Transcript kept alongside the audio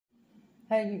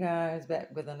Hey you guys,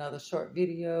 back with another short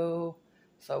video.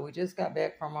 So we just got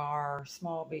back from our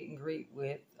small meet and greet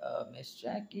with Miss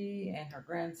Jackie and her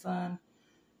grandson,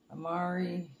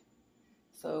 Amari.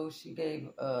 So she gave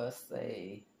us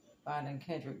a Finding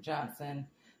Kendrick Johnson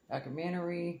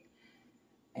documentary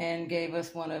and gave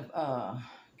us one of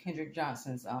Kendrick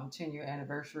Johnson's 10-year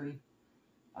anniversary.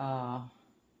 I'm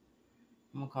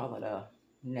gonna call it a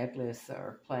necklace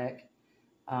or plaque.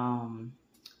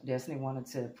 Destiny wanted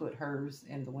to put hers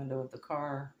in the window of the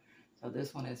car, so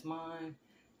this one is mine.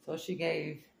 So she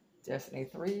gave Destiny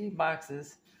 3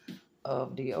 boxes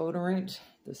of deodorant,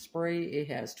 the spray. It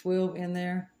has 12 in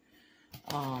there.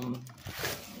 That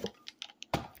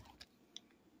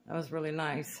was really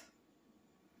nice.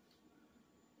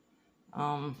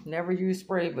 Never used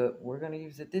spray, but we're gonna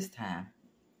use it this time,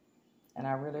 and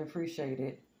I really appreciate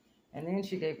it. And then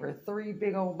she gave her 3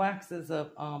 big old boxes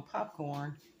of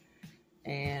popcorn.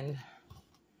 And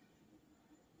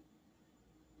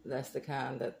that's the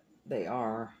kind that they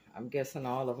are. I'm guessing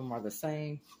all of them are the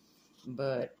same,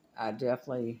 but I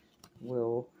definitely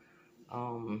will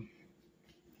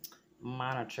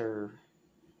monitor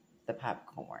the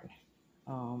popcorn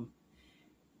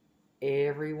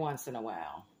every once in a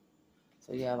while.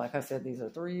 So yeah, like I said, these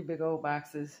are 3 big old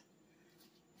boxes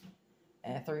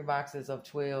and 3 boxes of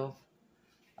 12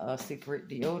 secret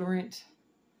deodorant.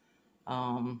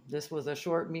 This was a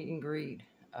short meet and greet.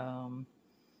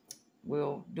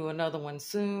 We'll do another one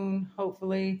soon,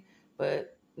 hopefully,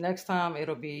 but next time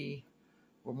it'll be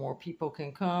where more people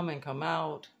can come and come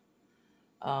out.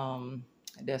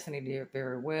 Destiny did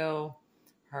very well.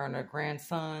 Her and her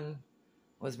grandson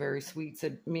was very sweet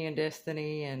to me and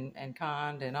Destiny and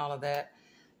kind and all of that.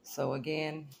 So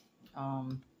again,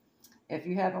 if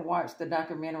you haven't watched the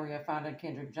documentary of Finding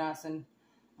Kendrick Johnson,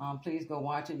 please go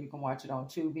watch it. You can watch it on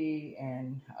Tubi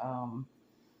and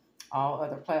all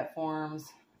other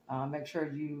platforms. Make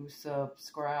sure you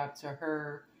subscribe to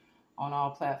her on all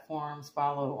platforms.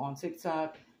 Follow on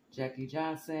TikTok, Jackie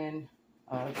Johnson,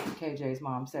 KJ's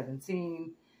Mom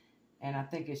 17, and I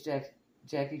think it's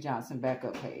Jackie Johnson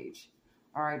backup page.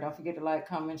 All right, don't forget to like,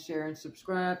 comment, share, and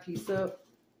subscribe. Peace up.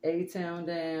 A-Town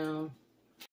down.